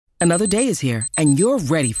Another day is here, and you're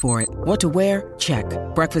ready for it. What to wear? Check.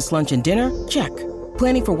 Breakfast, lunch, and dinner? Check.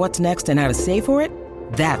 Planning for what's next and how to save for it?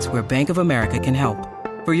 That's where Bank of America can help.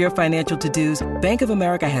 For your financial to-dos, Bank of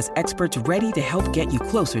America has experts ready to help get you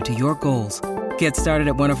closer to your goals. Get started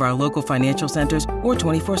at one of our local financial centers or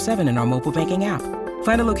 24/7 in our mobile banking app.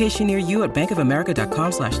 Find a location near you at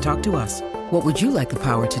bankofamerica.com/talktous. What would you like the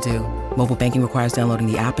power to do? Mobile banking requires downloading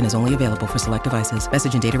the app and is only available for select devices.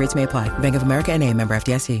 Message and data rates may apply. Bank of America N.A., member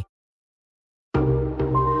FDIC.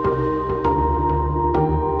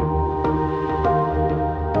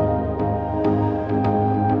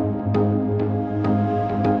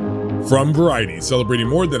 From Variety, celebrating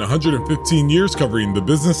more than 115 years covering the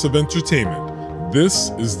business of entertainment,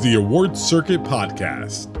 this is the Award Circuit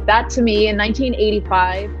Podcast. That to me, in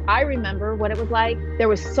 1985, I remember what it was like. There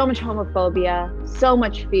was so much homophobia, so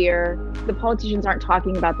much fear. The politicians aren't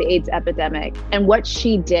talking about the AIDS epidemic. And what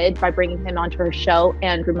she did by bringing him onto her show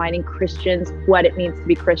and reminding Christians what it means to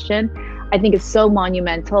be Christian, I think is so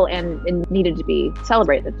monumental and needed to be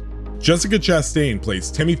celebrated. Jessica Chastain plays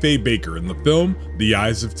Tammy Faye Baker in the film The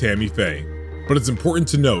Eyes of Tammy Faye. But it's important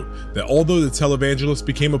to note that although the televangelist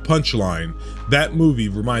became a punchline, that movie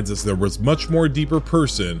reminds us there was much more deeper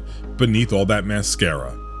person beneath all that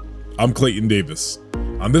mascara. I'm Clayton Davis.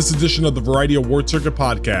 On this edition of the Variety Award Circuit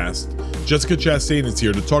Podcast, Jessica Chastain is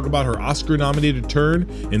here to talk about her Oscar-nominated turn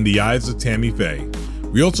in The Eyes of Tammy Faye.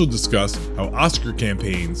 We also discuss how Oscar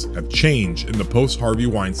campaigns have changed in the post-Harvey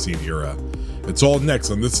Weinstein era. It's all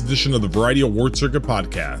next on this edition of the Variety Award Circuit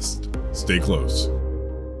Podcast. Stay close.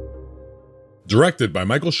 Directed by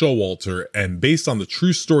Michael Showalter and based on the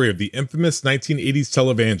true story of the infamous 1980s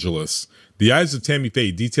televangelist, The Eyes of Tammy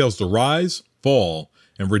Faye details the rise, fall,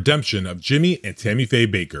 and redemption of Jimmy and Tammy Faye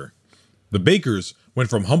Baker. The Bakers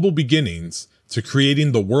went from humble beginnings to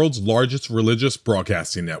creating the world's largest religious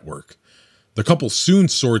broadcasting network. The couple soon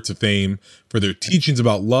soared to fame for their teachings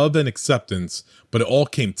about love and acceptance, but it all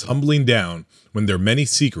came tumbling down when their many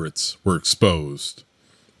secrets were exposed.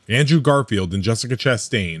 Andrew Garfield and Jessica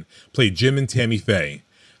Chastain played Jim and Tammy Faye.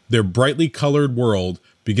 Their brightly colored world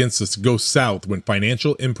begins to go south when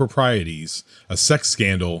financial improprieties, a sex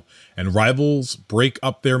scandal, and rivals break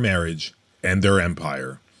up their marriage and their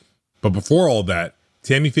empire. But before all that,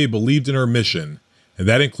 Tammy Faye believed in her mission, and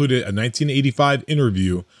that included a 1985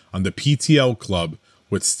 interview on the PTL Club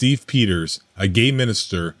with Steve Peters, a gay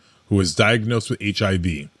minister who was diagnosed with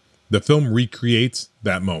HIV. The film recreates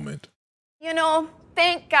that moment. You know,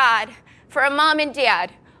 thank God for a mom and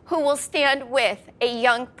dad who will stand with a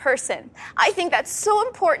young person. I think that's so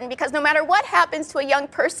important because no matter what happens to a young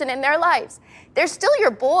person in their lives, they're still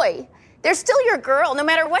your boy. They're still your girl, no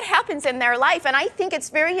matter what happens in their life. And I think it's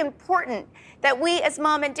very important that we as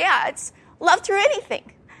mom and dads love through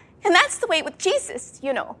anything. And that's the way with Jesus,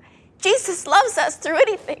 you know. Jesus loves us through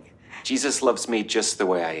anything. Jesus loves me just the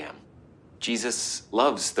way I am. Jesus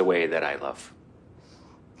loves the way that I love.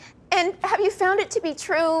 And have you found it to be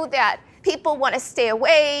true that people want to stay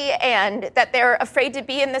away and that they're afraid to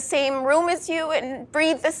be in the same room as you and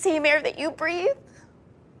breathe the same air that you breathe?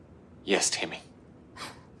 Yes, Tammy.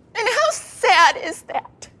 And how sad is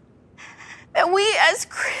that? That we as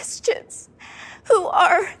Christians who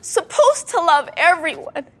are supposed to love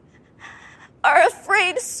everyone are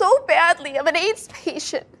afraid so badly of an AIDS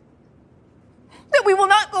patient that we will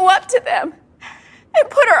not go up to them and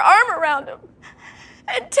put our arm around them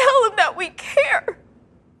and tell them that we care.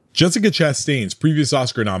 Jessica Chastain's previous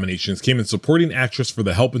Oscar nominations came in Supporting Actress for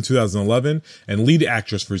The Help in 2011 and Lead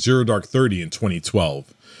Actress for Zero Dark 30 in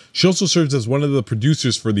 2012. She also serves as one of the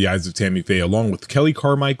producers for The Eyes of Tammy Faye, along with Kelly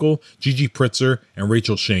Carmichael, Gigi Pritzer, and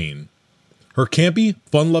Rachel Shane. Her campy,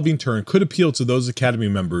 fun-loving turn could appeal to those Academy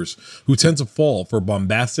members who tend to fall for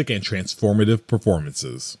bombastic and transformative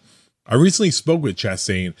performances. I recently spoke with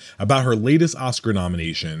Chastain about her latest Oscar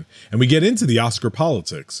nomination, and we get into the Oscar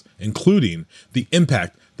politics, including the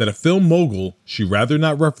impact that a film mogul she rather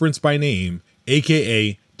not reference by name,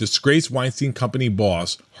 aka disgraced Weinstein Company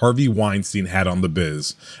boss Harvey Weinstein, had on the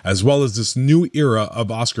biz, as well as this new era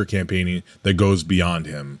of Oscar campaigning that goes beyond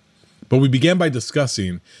him. But we began by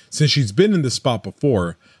discussing, since she's been in this spot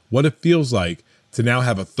before, what it feels like to now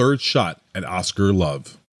have a third shot at Oscar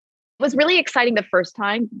love. It was really exciting the first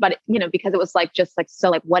time, but because it was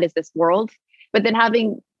what is this world? But then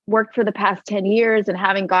having worked for the past 10 years and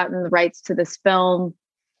having gotten the rights to this film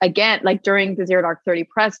again, like during the Zero Dark 30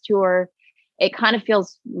 press tour, it kind of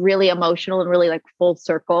feels really emotional and really like full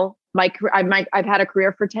circle. I've had a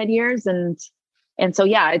career for 10 years and so,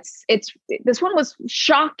 yeah, it's this one was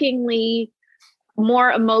shockingly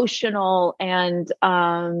more emotional and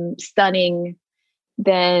stunning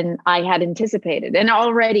than I had anticipated. And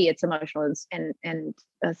already it's emotional and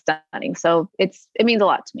stunning. So it means a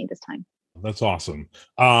lot to me this time. That's awesome.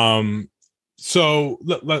 So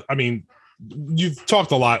I mean, you've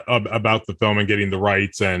talked a lot about the film and getting the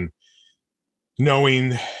rights and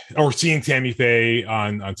knowing or seeing Tammy Faye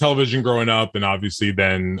on television growing up, and obviously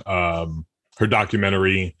then her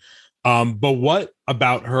documentary. But what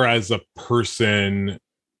about her as a person,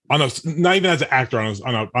 not even as an actor,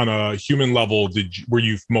 on a human level, were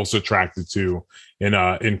you most attracted to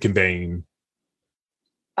in conveying?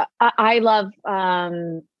 I love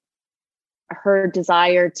her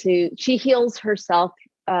desire she heals herself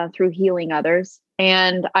through healing others.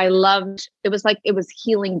 And I loved, it was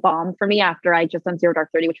healing balm for me after I just done Zero Dark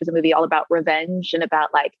 30, which was a movie all about revenge and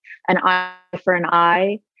about like an eye for an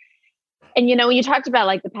eye. And, you know, when you talked about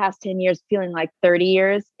like the past 10 years feeling like 30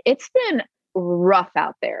 years, it's been rough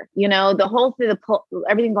out there. You know, the whole thing,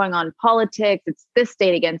 everything going on in politics, it's this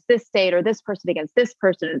state against this state or this person against this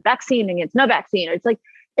person, vaccine against no vaccine. Or it's like,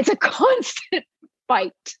 it's a constant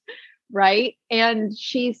fight, right? And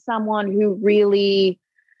she's someone who really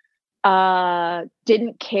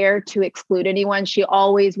didn't care to exclude anyone. She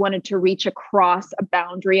always wanted to reach across a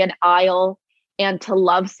boundary, an aisle, and to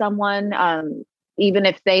love someone, even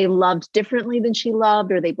if they loved differently than she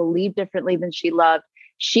loved or they believed differently than she loved.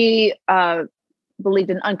 She believed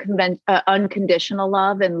in unconditional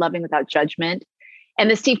love and loving without judgment. And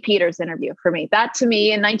the Steve Peters interview for me, that to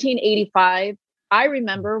me in 1985, I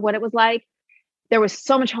remember what it was like. There was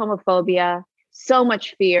so much homophobia, so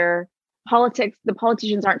much fear. The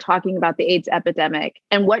politicians aren't talking about the AIDS epidemic,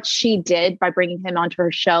 and what she did by bringing him onto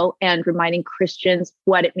her show and reminding Christians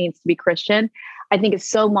what it means to be Christian, I think is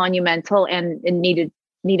so monumental and needed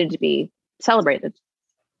to be celebrated.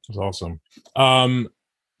 That's awesome.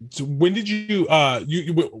 So when did you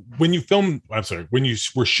when you filmed? I'm sorry, when you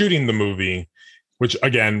were shooting the movie, which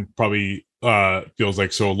again probably feels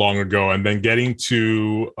like so long ago, and then getting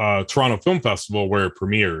to Toronto Film Festival where it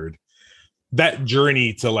premiered. That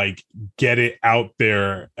journey to like get it out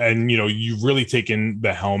there, and you know, you've really taken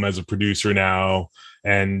the helm as a producer now,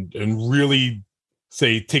 and really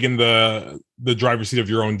taking the driver's seat of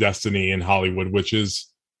your own destiny in Hollywood, which is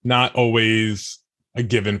not always a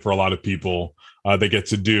given for a lot of people that get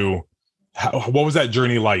to do. What was that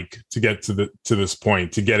journey like to get to this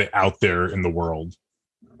point, to get it out there in the world?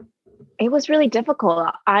 It was really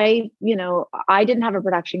difficult. I didn't have a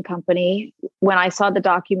production company. When I saw the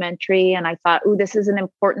documentary and I thought, oh, this is an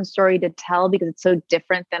important story to tell because it's so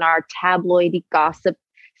different than our tabloidy gossip,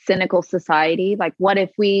 cynical society. Like, what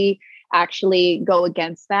if we actually go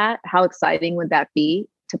against that? How exciting would that be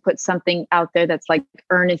to put something out there that's like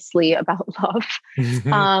earnestly about love?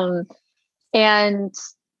 And,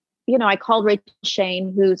 you know, I called Rachel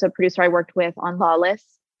Shane, who's a producer I worked with on Lawless.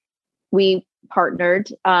 We partnered.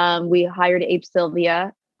 We hired Abe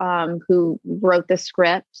Sylvia, who wrote the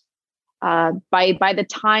script. By the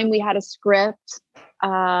time we had a script,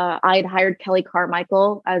 I had hired Kelly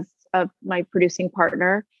Carmichael as my producing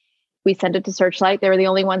partner. We sent it to Searchlight. They were the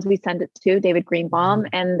only ones we sent it to, David Greenbaum,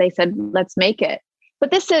 and they said, let's make it.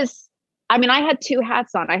 But I had two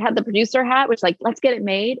hats on. I had the producer hat, which like, let's get it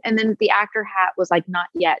made. And then the actor hat was like, not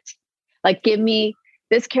yet. Like,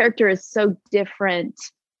 this character is so different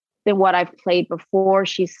than what I've played before.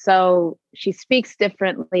 She speaks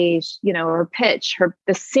differently, you know, her pitch,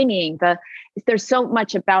 the singing, there's so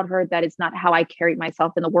much about her that is not how I carry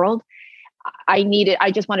myself in the world.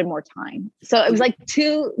 I just wanted more time. So it was like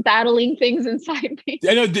two battling things inside me.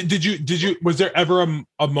 I know. Did you, was there ever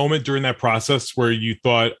a moment during that process where you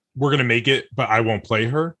thought, we're going to make it, but I won't play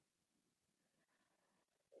her?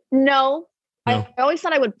 No. I always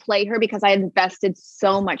thought I would play her because I had invested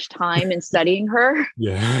so much time in studying her.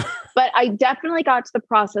 Yeah. But I definitely got to the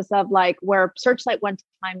process of like where Searchlight one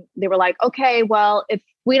time, they were like, okay, well, if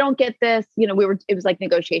we don't get this, you know, it was like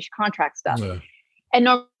negotiation contract stuff. Yeah. And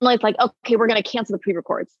normally it's like, okay, we're going to cancel the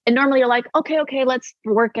pre-records. And normally you're like, okay, let's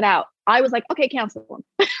work it out. I was like, okay, cancel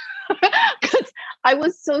them. Because I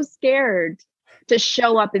was so scared to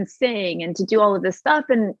show up and sing and to do all of this stuff.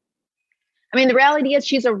 And I mean, the reality is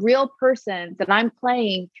she's a real person that I'm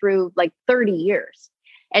playing through like 30 years.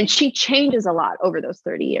 And she changes a lot over those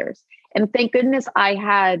 30 years. And thank goodness I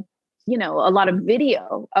had, you know, a lot of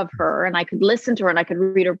video of her and I could listen to her and I could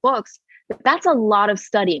read her books. But that's a lot of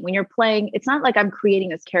studying. When you're playing, it's not like I'm creating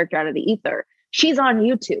this character out of the ether. She's on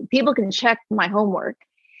YouTube. People can check my homework.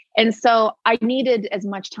 And so I needed as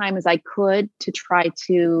much time as I could to try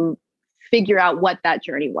to figure out what that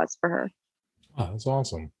journey was for her. Oh, that's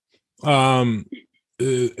awesome.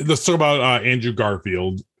 Let's talk about Andrew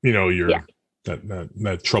Garfield, you know,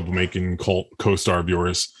 that troublemaking cult co-star of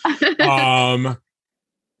yours.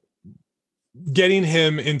 getting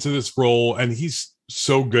him into this role, and he's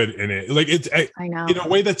so good in it. Like I know, in a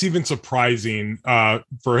way that's even surprising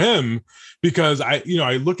for him, because I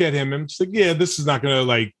look at him and I'm just like, yeah, this is not gonna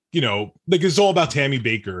like it's all about Tammy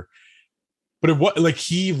Baker, but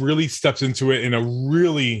he really steps into it in a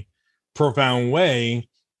really profound way.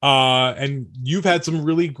 And you've had some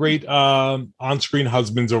really great on-screen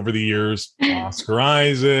husbands over the years, Oscar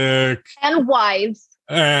Isaac, and wives.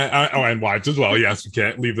 And wives as well. Yes, you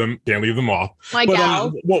can't leave them off. My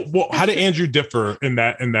gal. How did Andrew differ in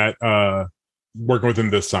that working with him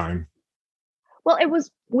this time? Well,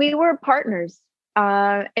 we were partners,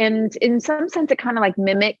 and in some sense, it kind of like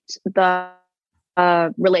mimicked the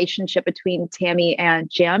relationship between Tammy and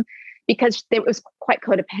Jim, because it was quite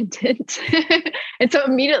codependent. And so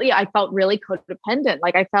immediately I felt really codependent.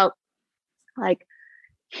 Like I felt like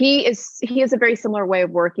he has a very similar way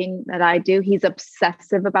of working that I do. He's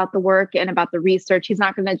obsessive about the work and about the research. He's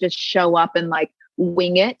not going to just show up and like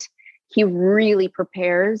wing it. He really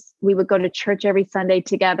prepares. We would go to church every Sunday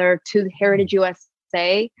together to Heritage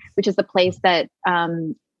USA, which is the place that,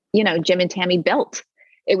 Jim and Tammy built.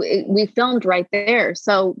 We filmed right there.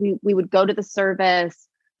 So we would go to the service.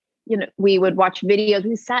 We would watch videos.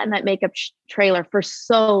 We sat in that makeup trailer for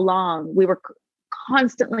so long. We were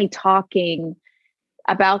constantly talking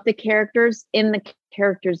about the characters in the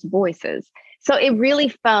characters' voices. So it really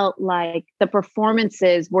felt like the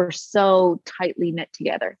performances were so tightly knit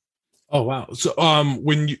together. Oh, wow. So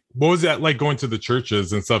what was that like going to the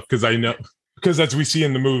churches and stuff? Because as we see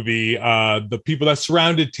in the movie, the people that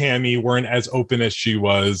surrounded Tammy weren't as open as she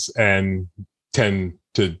was, and tend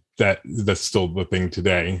to that's still the thing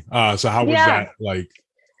today. So how was that like?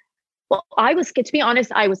 Well, to be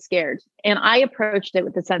honest, I was scared, and I approached it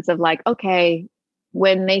with the sense of like, okay,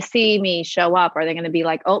 when they see me show up, are they going to be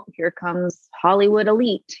like, oh, here comes Hollywood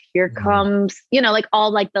elite, here comes, like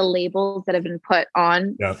all like the labels that have been put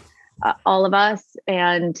on all of us,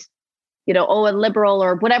 and a liberal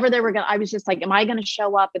or whatever they were going to, I was just like, am I going to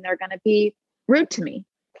show up and they're going to be rude to me?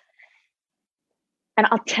 And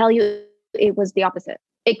I'll tell you, it was the opposite.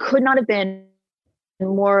 It could not have been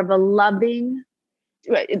more of a loving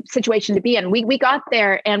situation to be in. We got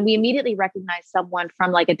there and we immediately recognized someone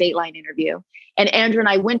from like a Dateline interview. And Andrew and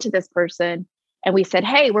I went to this person and we said,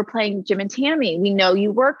 hey, we're playing Jim and Tammy. We know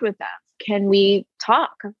you worked with them. Can we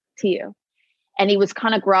talk to you? And he was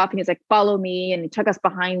kind of gruff and he's like, follow me. And he took us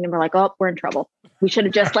behind and we're like, oh, we're in trouble. We should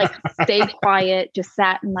have just like stayed quiet, just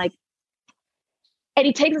sat and like, and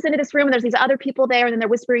he takes us into this room and there's these other people there and then they're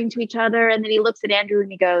whispering to each other. And then he looks at Andrew and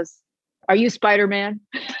he goes, are you Spider-Man?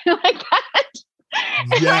 Like that.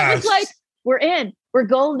 And I was like, we're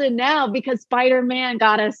golden now because Spider-Man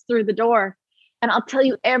got us through the door. And I'll tell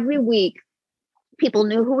you, every week, people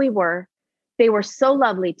knew who we were. They were so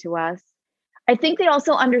lovely to us. I think they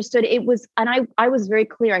also understood it was, and I was very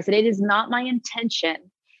clear. I said, it is not my intention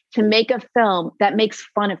to make a film that makes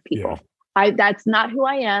fun of people. Yeah. That's not who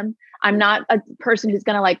I am. I'm not a person who's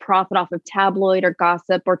going to like profit off of tabloid or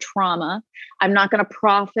gossip or trauma. I'm not going to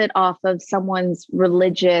profit off of someone's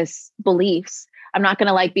religious beliefs. I'm not going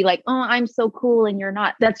to like be like, oh, I'm so cool and you're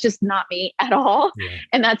not. That's just not me at all. Yeah.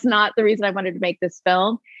 And that's not the reason I wanted to make this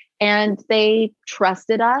film. And they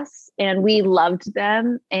trusted us and we loved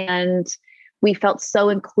them and we felt so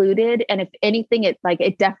included. And if anything, it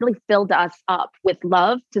definitely filled us up with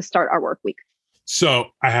love to start our work week. So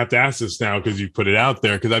I have to ask this now because you put it out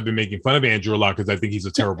there, because I've been making fun of Andrew a lot because I think he's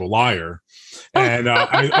a terrible liar. And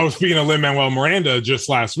I was speaking to Lin-Manuel Miranda just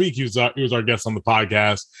last week. He was our guest on the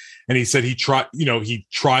podcast, and he said he tried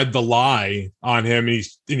the lie on him, and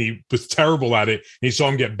he was terrible at it. And he saw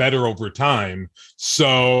him get better over time.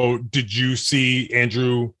 So did you see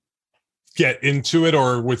Andrew get into it,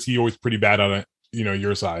 or was he always pretty bad on it?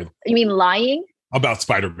 Your side. You mean lying about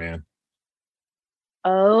Spider-Man?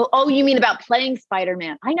 Oh, you mean about playing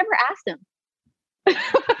Spider-Man? I never asked him.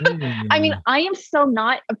 I mean, I am so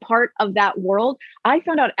not a part of that world. I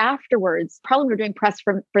found out afterwards, probably when we were doing press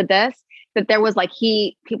for this, that there was like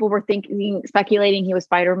people were speculating he was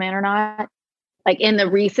Spider-Man or not, like in the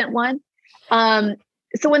recent one. So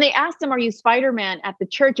when they asked him, are you Spider-Man at the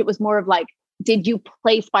church? It was more of like, did you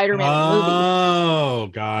play Spider-Man in the movie? Oh,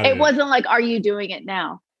 got it. It wasn't like, are you doing it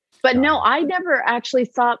now? But no, I never actually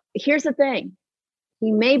saw. Here's the thing.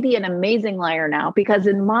 He may be an amazing liar now because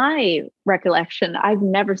in my recollection, I've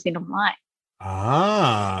never seen him lie.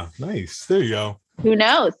 Ah, nice. There you go. Who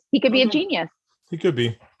knows? He could be a genius. He could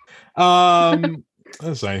be.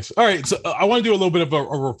 That's nice. All right. So I want to do a little bit of a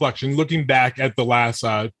reflection, looking back at the last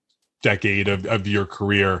decade of your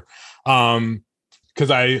career.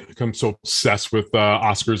 because I am so obsessed with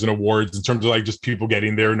Oscars and awards in terms of like just people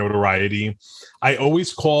getting their notoriety. I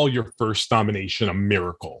always call your first nomination a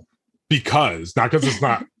miracle because not because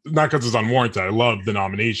it's unwarranted. I love the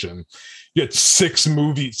nomination. You had 7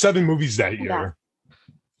 movies that year. Yeah.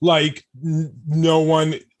 Like no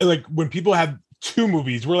one, like when people had 2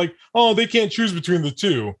 movies, we're like, oh, they can't choose between the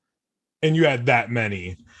 2. And you had that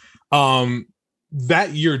many.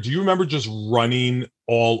 That year, do you remember just running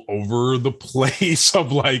all over the place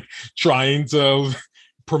of like trying to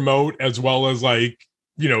promote as well as like,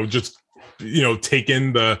 just,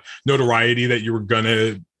 taking the notoriety that you were going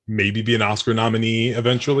to maybe be an Oscar nominee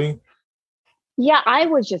eventually? Yeah, I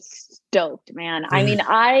was just stoked, man. I mean,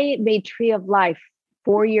 I made Tree of Life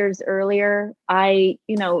 4 years earlier.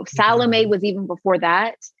 Salome was even before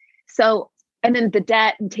that. So, and then The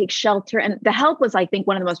Debt and Take Shelter and The Help was, I think,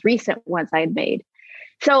 one of the most recent ones I had made.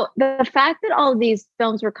 So the fact that all of these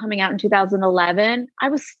films were coming out in 2011, I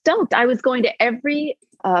was stoked. I was going to every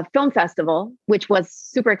film festival, which was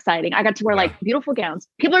super exciting. I got to wear like beautiful gowns.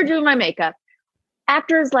 People are doing my makeup.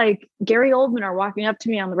 Actors like Gary Oldman are walking up to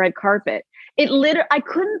me on the red carpet. I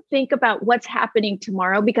couldn't think about what's happening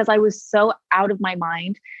tomorrow because I was so out of my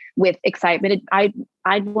mind with excitement. I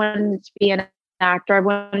wanted to be an actor. I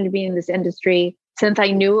wanted to be in this industry since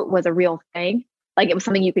I knew it was a real thing. Like it was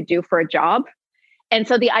something you could do for a job. And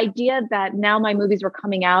so the idea that now my movies were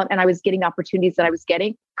coming out and I was getting opportunities that I was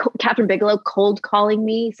getting, Catherine Bigelow cold calling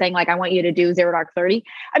me saying like, I want you to do Zero Dark 30.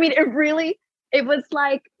 I mean, it was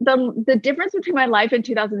like the difference between my life in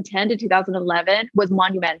 2010 to 2011 was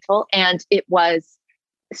monumental, and it was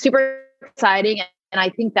super exciting. And I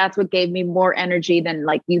think that's what gave me more energy than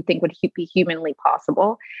like you think would be humanly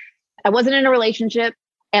possible. I wasn't in a relationship,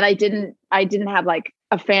 and I didn't have like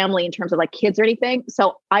a family in terms of like kids or anything.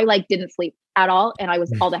 So I like didn't sleep at all. And I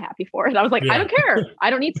was all the happy for it. I was like, I don't care. I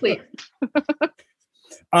don't need sleep.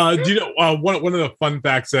 Do you know one of the fun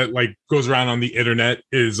facts that like goes around on the internet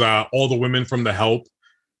is all the women from The Help,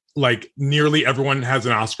 like nearly everyone has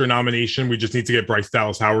an Oscar nomination. We just need to get Bryce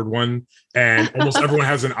Dallas Howard one, and almost everyone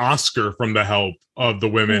has an Oscar from The Help of the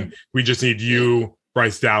women. We just need you,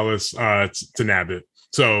 Bryce Dallas, to nab it.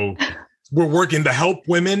 So we're working. The Help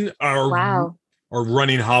women are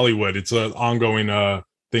running Hollywood. It's an ongoing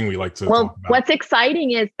thing we like to talk about. What's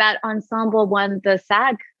exciting is that Ensemble won the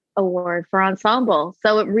SAG award for Ensemble.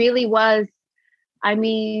 So it really was,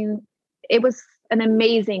 it was an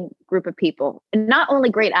amazing group of people. And not only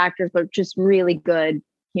great actors, but just really good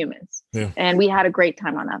humans. Yeah. And we had a great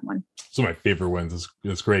time on that one. So my favorite ones.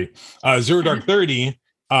 It's great. Zero Dark 30,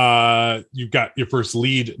 you've got your first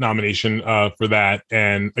lead nomination for that.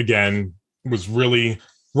 And again, was really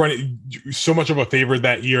running so much of a favorite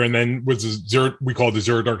that year, and then was we call it the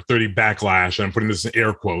Zero Dark 30 backlash, and I'm putting this in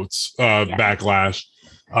air quotes, backlash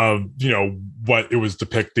of what it was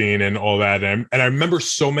depicting and all that. And I remember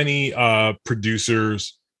so many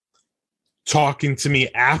producers talking to me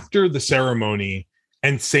after the ceremony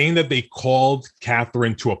and saying that they called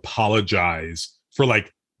Catherine to apologize for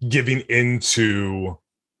like giving into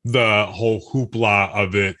the whole hoopla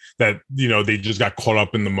of it, that they just got caught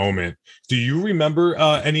up in the moment. Do you remember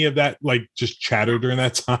any of that, like just chatter during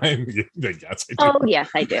that time? Yes, I do. Oh yes,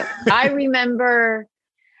 I do. I remember.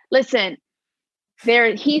 Listen,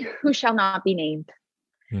 He Who Shall Not Be Named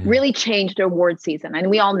really changed award season, and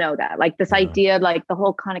we all know that. Like this idea, like the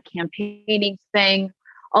whole kind of campaigning thing.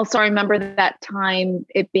 Also, I remember that time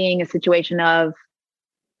it being a situation of,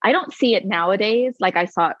 I don't see it nowadays like I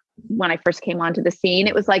saw it when I first came onto the scene.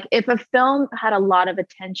 It was like if a film had a lot of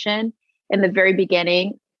attention in the very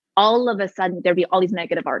beginning, all of a sudden there'd be all these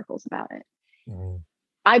negative articles about it.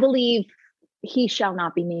 I believe He Shall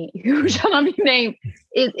Not Be Named, Who Shall Not Be Named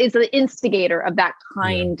is the instigator of that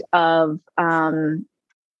kind of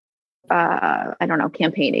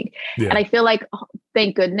campaigning. And I feel like,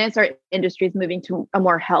 thank goodness, our industry is moving to a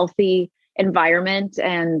more healthy environment,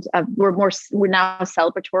 and we're now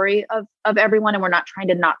celebratory of everyone, and we're not trying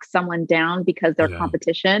to knock someone down because they're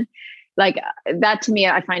competition. Like that to me,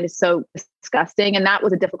 I find is so disgusting. And that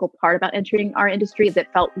was a difficult part about entering our industry, is it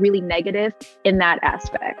felt really negative in that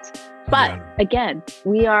aspect. But again,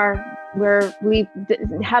 we have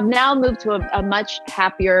now moved to a much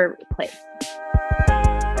happier place.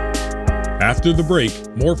 After the break,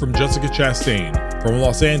 more from Jessica Chastain. From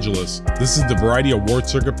Los Angeles, this is the Variety Award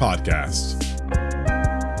Circuit Podcast.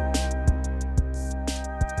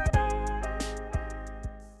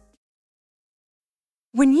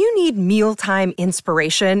 When you need mealtime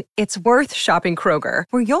inspiration, it's worth shopping Kroger,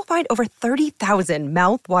 where you'll find over 30,000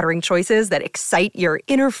 mouth-watering choices that excite your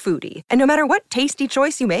inner foodie. And no matter what tasty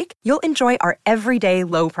choice you make, you'll enjoy our everyday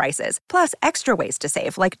low prices, plus extra ways to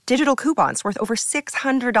save, like digital coupons worth over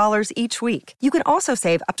 $600 each week. You can also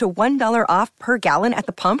save up to $1 off per gallon at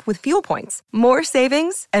the pump with fuel points. More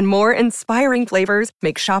savings and more inspiring flavors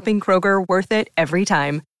make shopping Kroger worth it every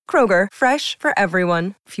time. Kroger, fresh for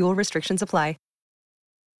everyone. Fuel restrictions apply.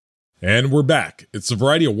 And we're back. It's the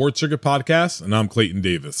Variety Award Circuit podcast, and I'm Clayton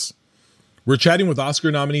Davis. We're chatting with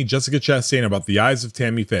Oscar nominee Jessica Chastain about The Eyes of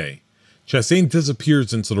Tammy Faye. Chastain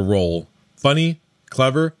disappears into the role, funny,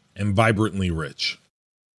 clever, and vibrantly rich.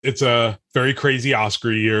 It's a very crazy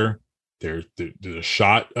Oscar year. There's a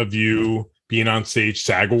shot of you being on stage.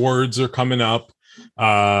 SAG Awards are coming up.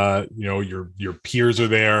 Your peers are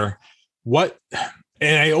there. And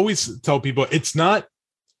I always tell people, it's not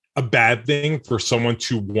a bad thing for someone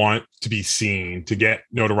to want to be seen, to get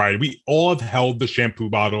notoriety. We all have held the shampoo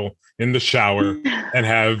bottle in the shower and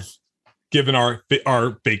have given our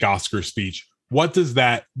fake Oscar speech. What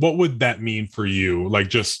would that mean for you? Like,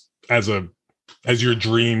 just as your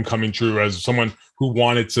dream coming true, as someone who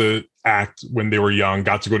wanted to act when they were young,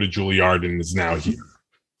 got to go to Juilliard and is now here.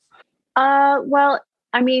 Well,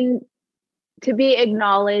 I mean, to be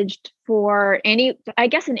acknowledged for in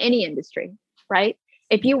any industry, right?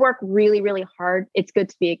 If you work really, really hard, it's good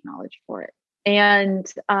to be acknowledged for it. And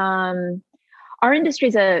our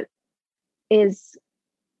industry is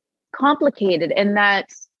complicated in that,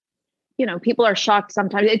 people are shocked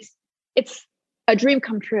sometimes. It's a dream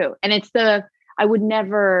come true, and I would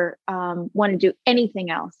never want to do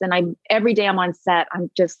anything else. And every day I'm on set,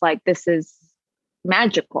 I'm just like, this is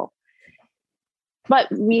magical.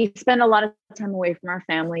 But we spend a lot of time away from our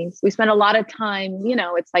families. We spend a lot of time,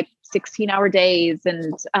 it's like 16-hour days.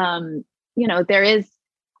 And, there is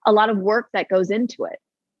a lot of work that goes into it.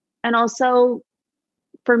 And also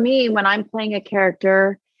for me, when I'm playing a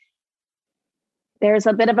character, there's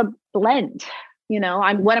a bit of a blend.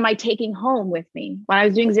 What am I taking home with me? When I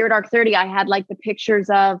was doing Zero Dark 30, I had like the pictures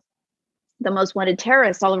of the most wanted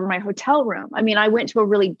terrorists all over my hotel room. I mean, I went to a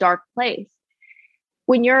really dark place.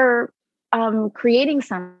 When you're creating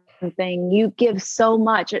something, you give so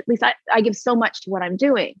much. At least I give so much to what I'm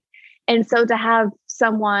doing. And so to have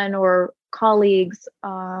someone or colleagues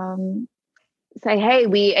say, hey,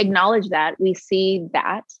 we acknowledge that, we see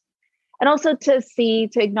that. And also to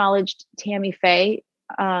acknowledge Tammy Faye,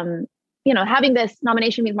 having this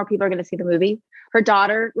nomination means more people are going to see the movie. Her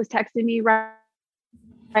daughter was texting me right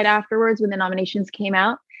afterwards when the nominations came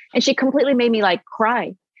out. And she completely made me like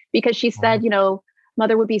cry, because she said,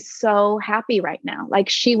 Mother would be so happy right now. Like,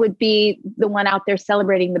 she would be the one out there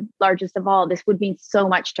celebrating the largest of all. This would mean so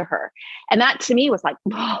much to her. And that to me was like,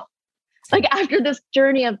 whoa. Like, after this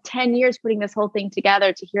journey of 10 years putting this whole thing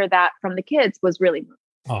together, to hear that from the kids was really moving.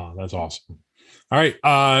 Oh, that's awesome. All right.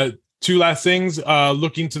 Two last things.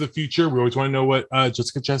 Looking to the future, we always want to know what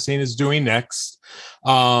Jessica Chastain is doing next.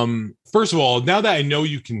 First of all, now that I know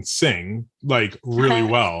you can sing like really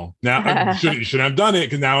well, now you shouldn't have done it,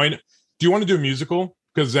 because now I know. Do you want to do a musical?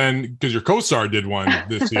 Because your co-star did one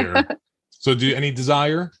this year. So do you any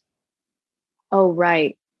desire? Oh,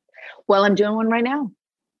 right. Well, I'm doing one right now.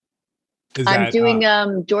 I'm doing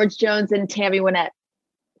George Jones and Tammy Wynette.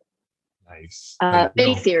 Nice.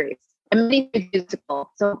 Mini-series, a mini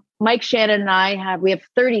musical. So Mike Shannon and I have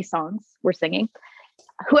 30 songs we're singing.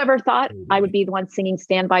 Whoever thought I would be the one singing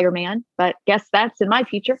Stand By Your Man, but guess that's in my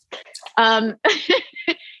future.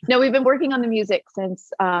 No, we've been working on the music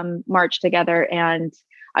since March together, and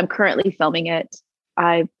I'm currently filming it.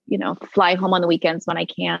 I, fly home on the weekends when I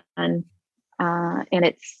can, and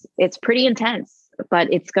it's pretty intense, but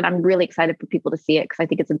I'm really excited for people to see it, because I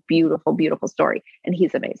think it's a beautiful, beautiful story, and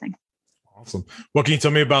he's amazing. Awesome. What can you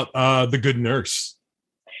tell me about The Good Nurse?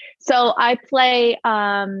 So I play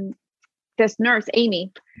this nurse,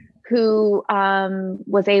 Amy, who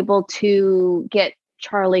was able to get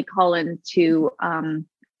Charlie Cullen to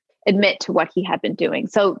admit to what he had been doing.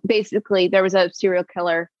 So basically, there was a serial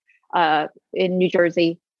killer in New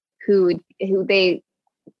Jersey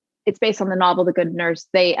it's based on the novel The Good Nurse.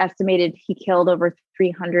 They estimated he killed over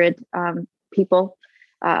 300 people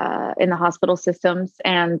in the hospital systems,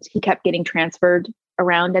 and he kept getting transferred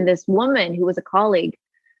around. And this woman who was a colleague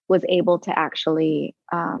was able to actually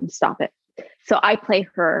stop it. So I play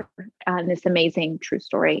her in this amazing true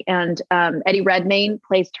story. And Eddie Redmayne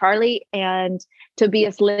plays Charlie, and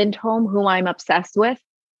Tobias Lindholm, who I'm obsessed with.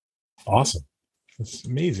 Awesome. That's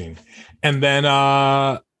amazing. And then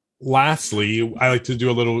lastly, I like to do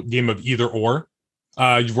a little game of either or.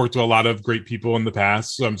 You've worked with a lot of great people in the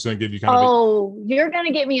past, so I'm just going to give you kind of. You're going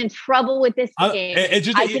to get me in trouble with this game.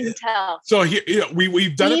 I can tell. So here,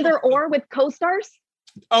 we've done either or with co-stars.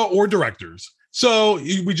 Oh, or directors. So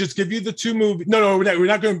we just give you the two movies. No, we're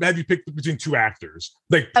not going to have you pick between two actors,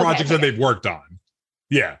 like projects that they've worked on.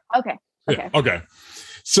 Yeah. Okay. Yeah. Okay.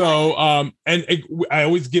 So, I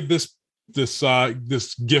always give this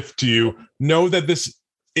gift to you. Know that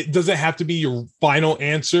it doesn't have to be your final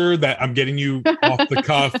answer. That I'm getting you off the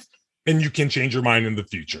cuff, and you can change your mind in the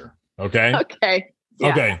future. Okay. Okay. Yeah.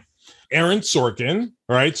 Okay. Aaron Sorkin.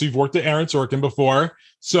 All right. So you've worked with Aaron Sorkin before.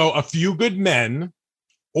 So A Few Good Men,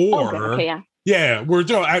 or we're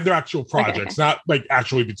doing their actual projects, not like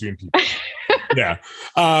actually between people. Yeah.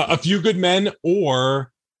 A Few Good Men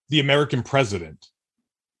or The American President.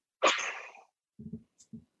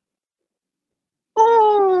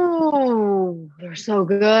 Oh, they're so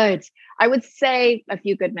good. I would say A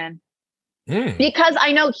Few Good Men. Because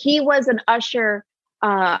I know he was an usher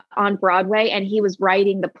on Broadway, and he was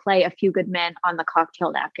writing the play A Few Good Men on the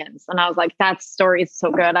cocktail napkins. And I was like, that story is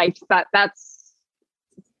so good. That's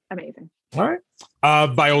amazing. All right.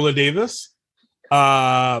 Viola Davis,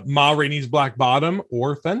 Ma Rainey's Black Bottom,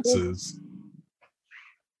 or Fences.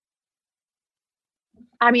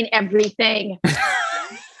 I mean, everything.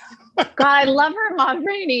 God, I love her, Ma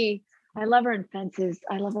Rainey. I love her in Fences.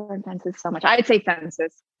 I love her in Fences so much. I'd say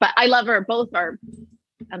Fences, but I love her. Both are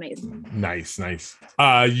amazing. Nice.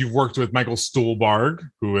 You've worked with Michael Stuhlbarg,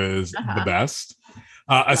 who is the best.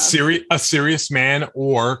 A Serious Man,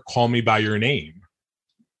 or Call Me by Your Name.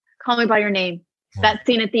 Call Me by Your Name. That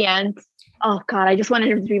scene at the end. Oh God, I just wanted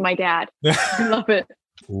him to be my dad. I love it.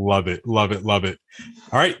 Love it.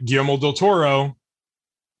 All right, Guillermo del Toro,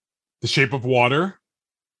 The Shape of Water,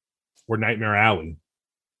 or Nightmare Alley.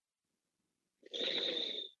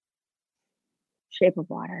 Shape of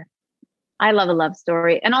Water. I love a love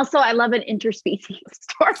story. And also I love an interspecies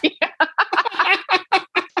story.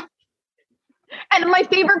 And my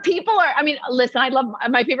favorite people are,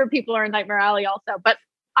 my favorite people are in Nightmare Alley also, but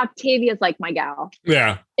Octavia's like my gal.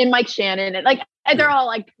 Yeah. And Mike Shannon. And they're all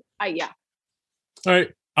like, yeah. All right.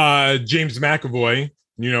 James McAvoy,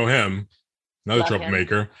 you know him. Another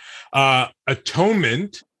troublemaker.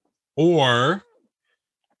 Atonement, or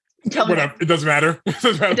whatever. It doesn't matter. It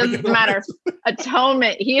doesn't matter.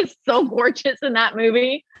 Atonement. He is so gorgeous in that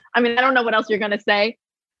movie. I mean, I don't know what else you're going to say,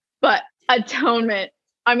 but Atonement.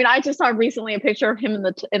 I mean, I just saw recently a picture of him in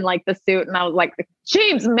the suit, and I was like,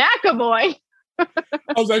 James McAvoy. I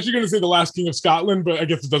was actually going to say The Last King of Scotland, but I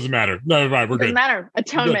guess it doesn't matter. No, right, we're good. Doesn't matter.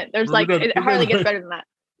 Atonement. There's it hardly gets better than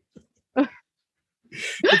that.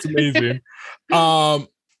 It's amazing.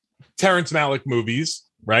 Terrence Malick movies,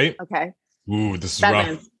 right? Okay. Ooh, this is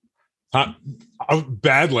rough.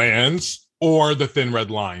 Badlands or The Thin Red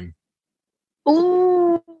Line.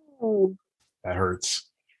 Ooh. That hurts.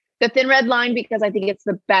 The Thin Red Line, because I think it's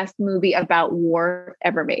the best movie about war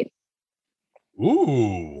ever made.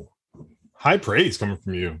 Ooh. High praise coming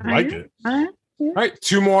from you. Like it. All right.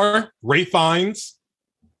 Two more. Ray Fiennes.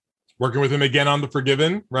 Working with him again on The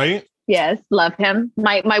Forgiven, right? Yes. Love him.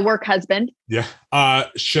 My work husband. Yeah.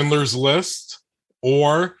 Schindler's List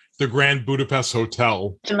or The Grand Budapest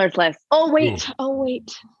Hotel. Schindler's List. Oh, wait.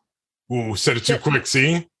 Ooh, said it too quick.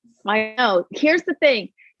 See? I know. Here's the thing.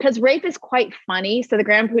 Because Rafe is quite funny. So The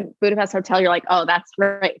Grand Budapest Hotel, you're like, oh, that's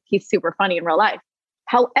right. He's super funny in real life.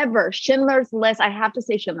 However, Schindler's List, I have to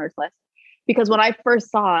say Schindler's List. Because when I first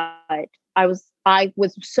saw it, I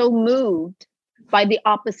was so moved by the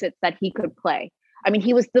opposites that he could play. I mean,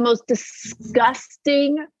 he was the most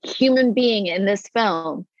disgusting human being in this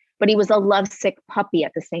film, but he was a lovesick puppy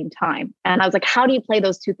at the same time. And I was like, how do you play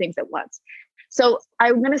those two things at once? So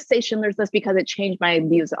I'm going to say Schindler's List because it changed my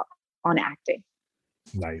views on acting.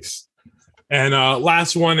 Nice. And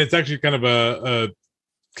last one, it's actually kind of a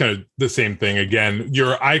kind of the same thing again.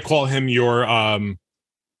 I call him your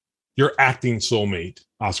acting soulmate,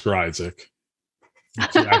 Oscar Isaac.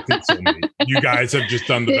 Your acting soulmate. You guys have just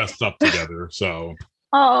done the best stuff together. So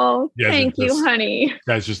thank you, honey. You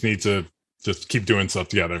guys just need to just keep doing stuff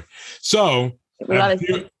together. So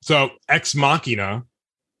Ex Machina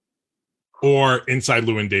or Inside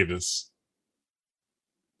Llewyn Davis.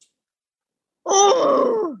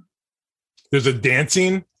 Oh, there's a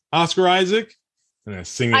dancing Oscar Isaac and a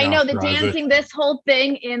singing. I know Oscar the dancing. Isaac. This whole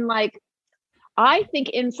thing in I think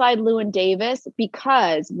Inside Llewyn Davis,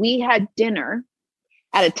 because we had dinner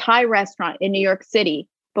at a Thai restaurant in New York City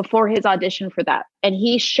before his audition for that, and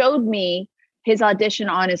he showed me his audition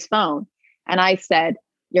on his phone, and I said,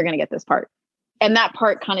 "You're going to get this part," and that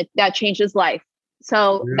part that changed his life.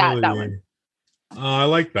 So really? that one. I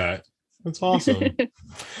like that. That's awesome.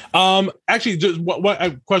 Actually, just what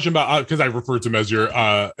a question about, because I refer to him as your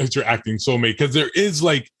acting soulmate, because there is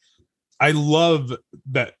like, I love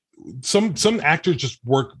that some actors just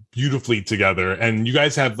work beautifully together, and you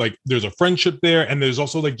guys have like, there's a friendship there, and there's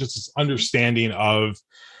also like just this understanding of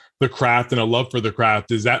the craft and a love for the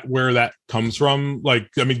craft. Is that where that comes from? Like,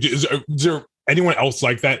 I mean, is there anyone else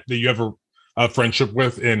like that you have a friendship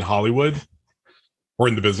with in Hollywood, or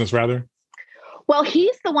in the business rather? Well,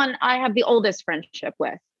 he's the one I have the oldest friendship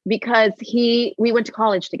with, because we went to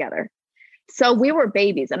college together. So we were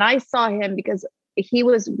babies, and I saw him because he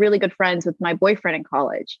was really good friends with my boyfriend in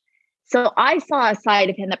college. So I saw a side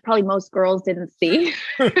of him that probably most girls didn't see,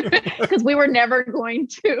 because we were never going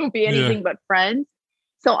to be anything but friends.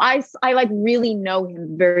 So I like really know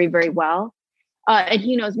him very, very well. And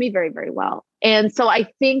he knows me very, very well. And so I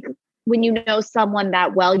think when you know someone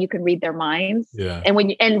that well, you can read their minds. Yeah. And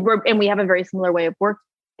we have a very similar way of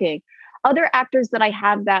working. Other actors that I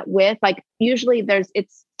have that with, like usually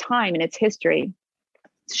it's time and it's history.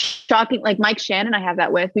 It's shocking. Like Mike Shannon, I have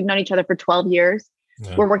that with. We've known each other for 12 years.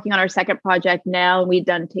 Yeah. We're working on our second project now, and we've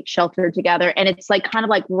done Take Shelter together. And it's like kind of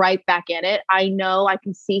like right back in it. I know I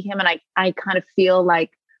can see him, and I kind of feel like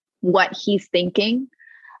what he's thinking.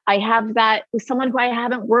 I have that with someone who I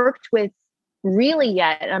haven't worked with really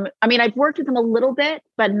yet. I mean, I've worked with him a little bit,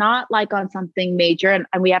 but not like on something major, and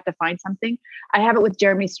we have to find something. I have it with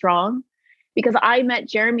Jeremy Strong, because I met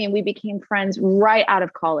Jeremy and we became friends right out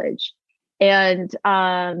of college. And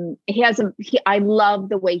I love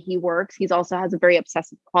the way he works. He's also has a very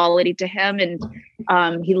obsessive quality to him,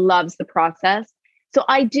 and he loves the process. So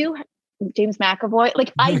I do, James McAvoy,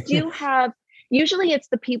 like I do have, usually it's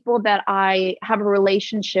the people that I have a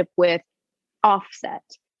relationship with offset.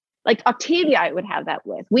 Like Octavia, I would have that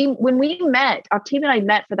with. When we met, Octavia and I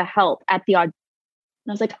met for The Help at the audition.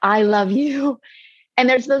 I was like, I love you. And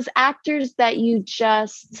there's those actors that you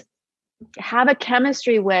just have a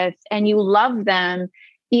chemistry with, and you love them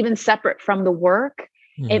even separate from the work.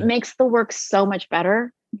 It makes the work so much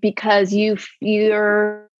better, because I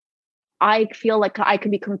feel like I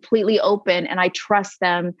can be completely open, and I trust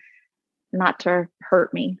them not to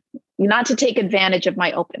hurt me, not to take advantage of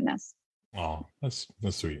my openness. Oh, that's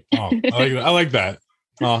sweet. Oh, I like that.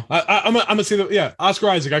 Oh, I'm gonna say that. Yeah, Oscar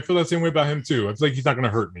Isaac. I feel that same way about him too. I feel like he's not gonna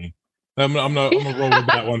hurt me. I'm gonna roll with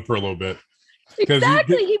that one for a little bit.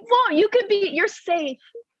 Exactly. He won't. You're safe.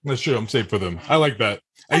 That's true. I'm safe for them. I like that.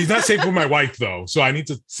 And he's not safe with my wife though. So I need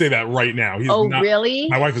to say that right now. Really?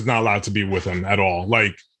 My wife is not allowed to be with him at all.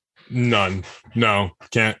 Like none. No,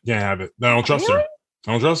 can't have it. I don't trust her.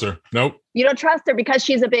 I don't trust her. Nope. You don't trust her because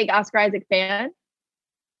she's a big Oscar Isaac fan?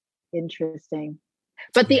 Interesting.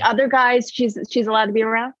 But the other guys, she's allowed to be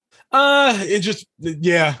around? It just,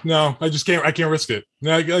 no, I can't risk it.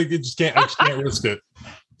 No, I just can't risk it.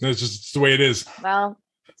 It's just the way it is. Well,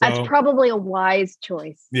 that's probably a wise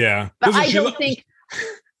choice. Yeah. But I don't think,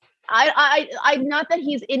 I not that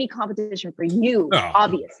he's any competition for you,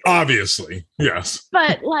 obviously. Obviously, yes.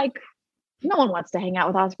 But like, no one wants to hang out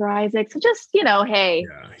with Oscar Isaac. So just, hey.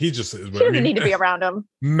 Yeah, he just is. He doesn't need to be around him.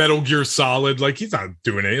 Metal Gear Solid, like he's not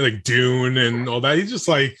doing it. Like Dune and all that. He's just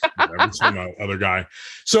like some other guy.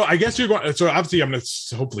 So I guess you're going. So obviously, I'm going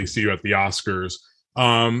to hopefully see you at the Oscars.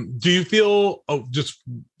 Do you feel? Just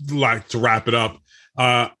like to wrap it up.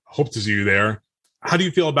 Hope to see you there. How do you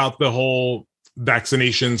feel about the whole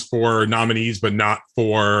vaccinations for nominees, but not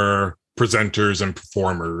for presenters and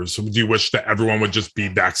performers? Do you wish that everyone would just be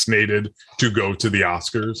vaccinated to go to the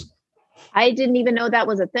Oscars? I didn't even know that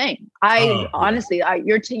was a thing. Honestly,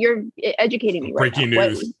 you're educating me right Breaking now.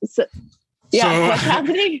 news. What's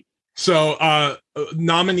happening? So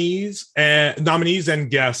nominees and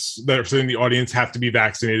guests that are sitting in the audience have to be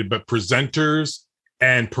vaccinated, but presenters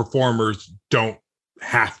and performers don't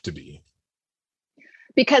have to be.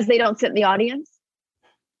 Because they don't sit in the audience?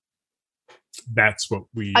 That's what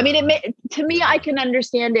we. I mean, to me, I can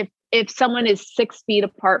understand if someone is 6 feet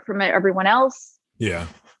apart from everyone else. Yeah.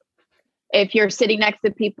 If you're sitting next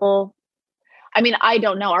to people, I mean, I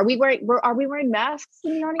don't know. Are we wearing masks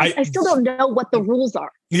in the audience? I still don't know what the rules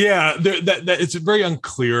are. Yeah, that it's very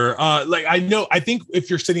unclear. I think if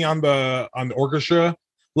you're sitting on the orchestra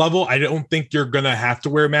level, I don't think you're gonna have to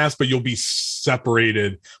wear a mask, but you'll be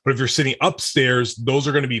separated. But if you're sitting upstairs, those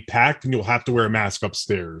are going to be packed, and you'll have to wear a mask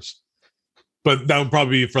upstairs. But that would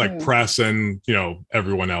probably be for like press and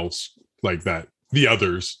everyone else like that. The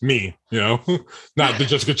others, me, not the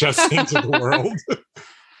Jessica Chastains of the world.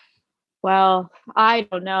 Well, I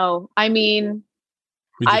don't know. I mean,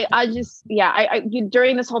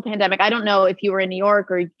 during this whole pandemic, I don't know if you were in New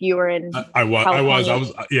York or if you were in. I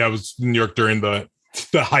was in New York during the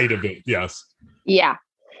height of it. Yes. Yeah.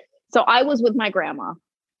 So I was with my grandma,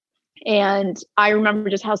 and I remember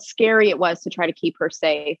just how scary it was to try to keep her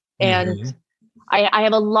safe. And I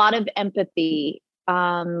have a lot of empathy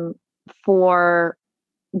for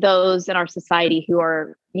those in our society who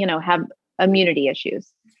are, have immunity issues.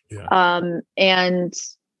 Yeah. And,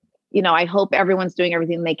 I hope everyone's doing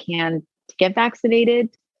everything they can to get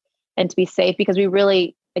vaccinated and to be safe, because we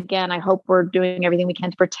really, again, I hope we're doing everything we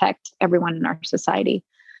can to protect everyone in our society.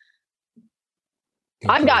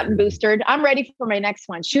 I've gotten boosted. I'm ready for my next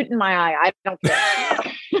one. Shoot in my eye. I don't care.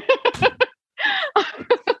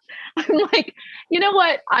 I'm like, you know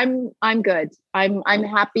what? I'm good. I'm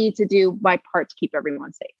happy to do my part to keep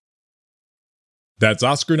everyone safe. That's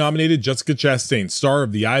Oscar-nominated Jessica Chastain, star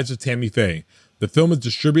of The Eyes of Tammy Faye. The film is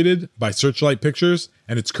distributed by Searchlight Pictures,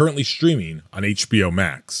 and it's currently streaming on HBO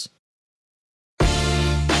Max.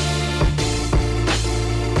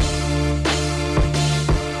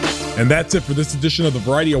 And that's it for this edition of the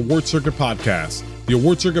Variety Award Circuit Podcast. The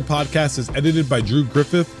Award Circuit Podcast is edited by Drew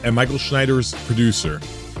Griffith and Michael Schneider is producer.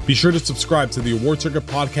 Be sure to subscribe to the Award Circuit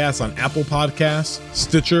Podcast on Apple Podcasts,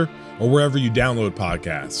 Stitcher, or wherever you download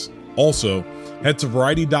podcasts. Also, head to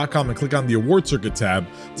Variety.com and click on the Award Circuit tab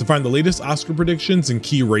to find the latest Oscar predictions and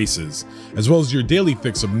key races, as well as your daily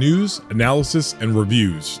fix of news, analysis, and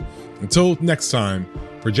reviews. Until next time,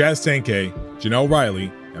 for Jazz Sankey, Janelle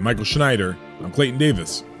Riley, and Michael Schneider, I'm Clayton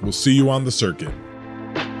Davis. We'll see you on the circuit.